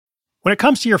When it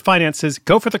comes to your finances,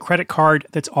 go for the credit card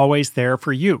that's always there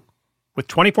for you. With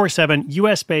 24/7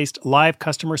 US-based live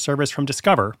customer service from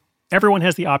Discover, everyone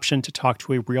has the option to talk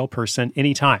to a real person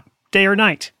anytime, day or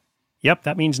night. Yep,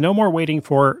 that means no more waiting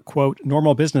for, quote,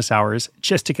 normal business hours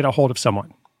just to get a hold of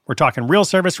someone. We're talking real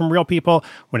service from real people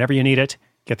whenever you need it.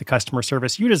 Get the customer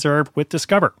service you deserve with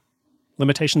Discover.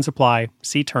 Limitations apply.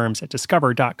 See terms at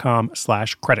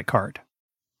discover.com/creditcard.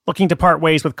 Looking to part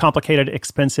ways with complicated,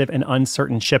 expensive, and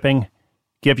uncertain shipping?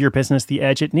 Give your business the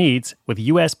edge it needs with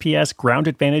USPS Ground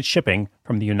Advantage shipping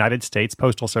from the United States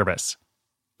Postal Service.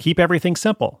 Keep everything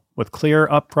simple with clear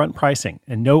upfront pricing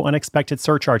and no unexpected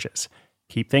surcharges.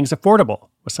 Keep things affordable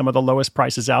with some of the lowest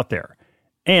prices out there.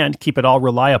 And keep it all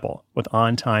reliable with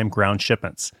on-time ground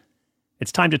shipments.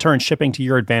 It's time to turn shipping to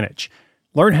your advantage.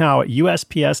 Learn how at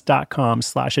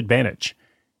USPS.com/advantage.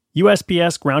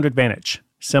 USPS Ground Advantage.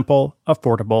 Simple,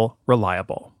 affordable,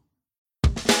 reliable.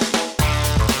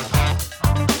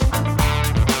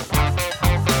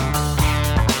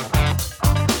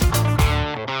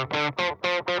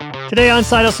 Today on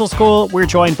Side Hustle School, we're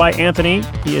joined by Anthony.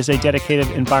 He is a dedicated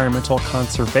environmental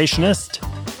conservationist.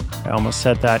 I almost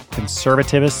said that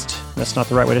conservativist. That's not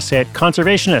the right way to say it.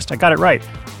 Conservationist. I got it right.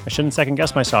 I shouldn't second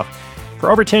guess myself. For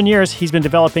over 10 years, he's been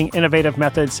developing innovative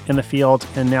methods in the field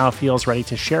and now feels ready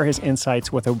to share his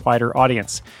insights with a wider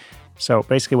audience. So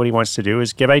basically what he wants to do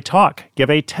is give a talk,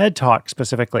 give a TED Talk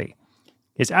specifically.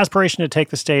 His aspiration to take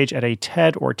the stage at a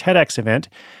TED or TEDx event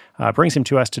brings him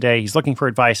to us today. He's looking for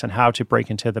advice on how to break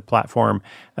into the platform,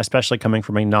 especially coming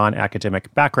from a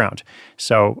non-academic background.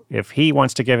 So if he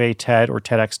wants to give a TED or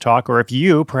TEDx talk, or if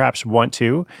you perhaps want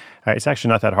to, it's actually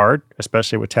not that hard,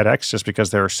 especially with TEDx, just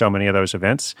because there are so many of those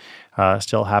events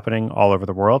still happening all over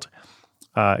the world.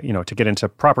 To get into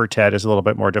proper TED is a little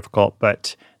bit more difficult,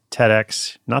 but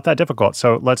TEDx, not that difficult.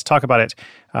 So let's talk about it.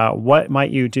 What might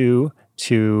you do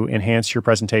to enhance your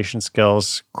presentation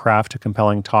skills, craft a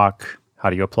compelling talk? How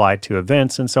do you apply it to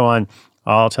events and so on?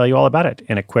 I'll tell you all about it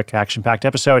in a quick action-packed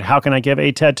episode. How can I give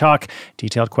a TED Talk?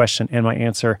 Detailed question and my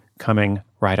answer coming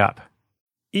right up.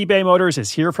 eBay Motors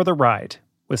is here for the ride.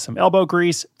 With some elbow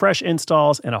grease, fresh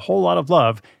installs, and a whole lot of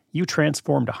love, you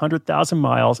transformed 100,000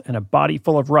 miles and a body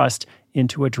full of rust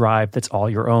into a drive that's all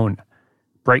your own.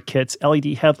 Brake kits,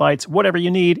 LED headlights, whatever you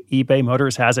need, eBay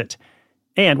Motors has it.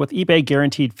 And with eBay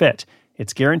Guaranteed Fit,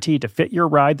 it's guaranteed to fit your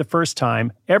ride the first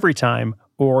time, every time,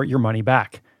 or your money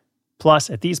back.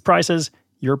 Plus, at these prices,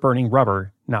 you're burning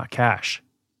rubber, not cash.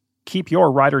 Keep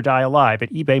your ride or die alive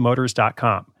at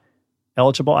ebaymotors.com.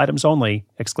 Eligible items only.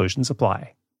 Exclusions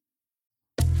apply.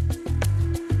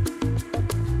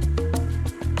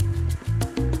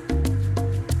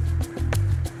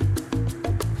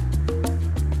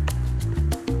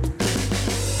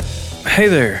 Hey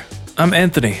there, I'm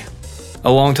Anthony,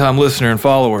 a longtime listener and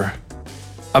follower.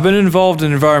 I've been involved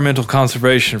in environmental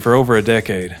conservation for over a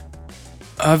decade.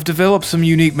 I've developed some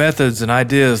unique methods and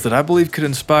ideas that I believe could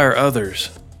inspire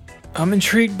others. I'm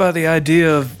intrigued by the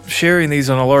idea of sharing these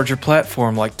on a larger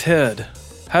platform like TED.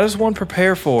 How does one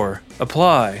prepare for,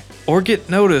 apply, or get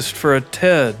noticed for a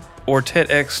TED or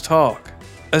TEDx talk,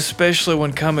 especially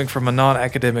when coming from a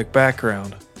non-academic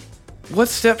background? What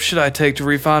steps should I take to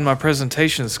refine my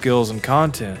presentation skills and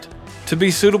content to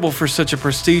be suitable for such a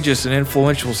prestigious and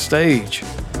influential stage?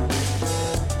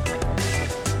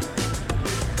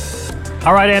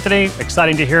 All right, Anthony,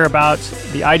 exciting to hear about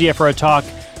the idea for a talk.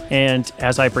 And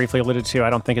as I briefly alluded to,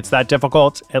 I don't think it's that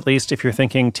difficult, at least if you're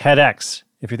thinking TEDx.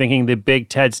 If you're thinking the big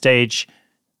TED stage,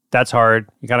 that's hard.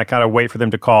 You gotta kind of wait for them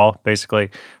to call,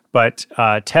 basically. But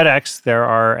TEDx, there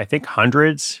are, I think,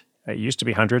 hundreds. It used to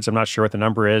be hundreds. I'm not sure what the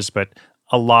number is, but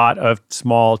a lot of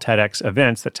small TEDx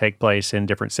events that take place in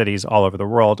different cities all over the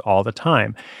world all the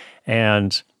time.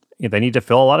 And they need to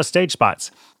fill a lot of stage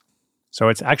spots. So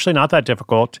it's actually not that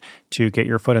difficult to get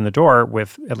your foot in the door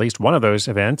with at least one of those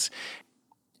events.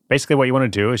 Basically, what you want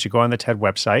to do is you go on the TED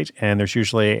website, and there's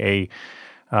usually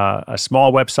a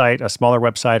small website, a smaller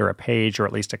website, or a page, or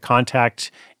at least a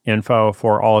contact info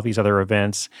for all of these other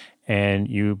events, and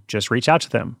you just reach out to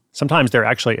them. Sometimes there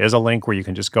actually is a link where you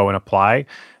can just go and apply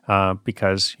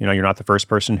because you're not the first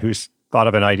person who's thought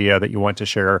of an idea that you want to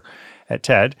share at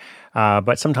TED.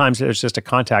 But sometimes there's just a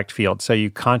contact field. So you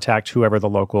contact whoever the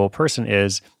local person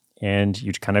is, and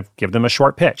you kind of give them a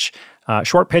short pitch.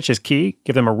 Short pitch is key.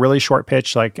 Give them a really short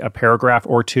pitch, like a paragraph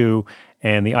or two.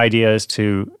 And the idea is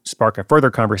to spark a further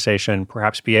conversation,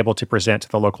 perhaps be able to present to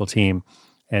the local team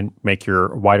and make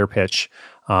your wider pitch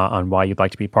on why you'd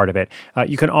like to be part of it.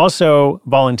 You can also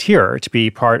volunteer to be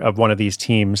part of one of these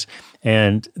teams,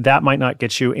 and that might not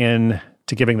get you in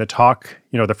to giving the talk,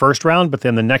 the first round, but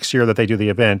then the next year that they do the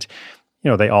event,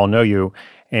 they all know you,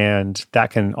 And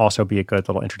that can also be a good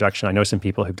little introduction. I know some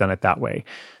people who've done it that way.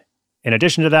 In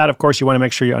addition to that, of course, you want to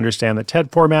make sure you understand the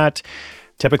TED format,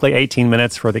 typically 18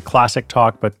 minutes for the classic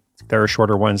talk, but there are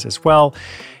shorter ones as well.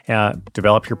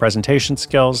 Develop your presentation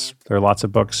skills. There are lots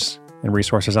of books and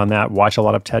resources on that. Watch a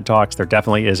lot of TED Talks. There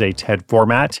definitely is a TED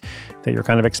format that you're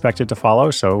kind of expected to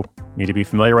follow, so you need to be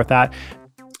familiar with that.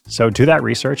 So do that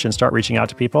research and start reaching out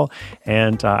to people,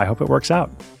 and I hope it works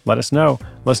out. Let us know.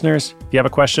 Listeners, if you have a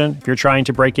question, if you're trying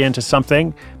to break into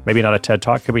something, maybe not a TED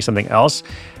Talk, could be something else,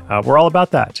 we're all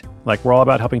about that. Like, we're all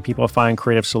about helping people find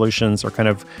creative solutions or kind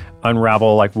of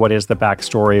unravel, like, what is the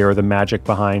backstory or the magic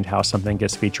behind how something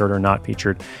gets featured or not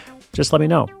featured. Just let me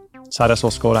know.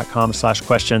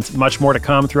 SideHustleSchool.com/questions. Much more to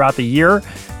come throughout the year.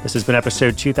 This has been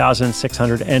episode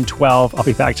 2612. I'll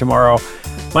be back tomorrow.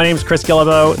 My name is Chris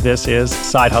Guillebeau. This is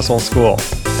Side Hustle School.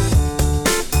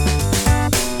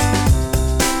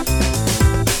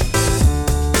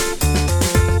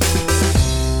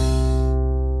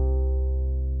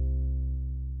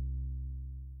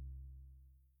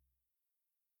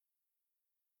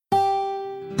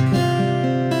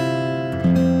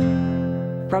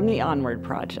 From the Onward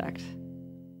Project.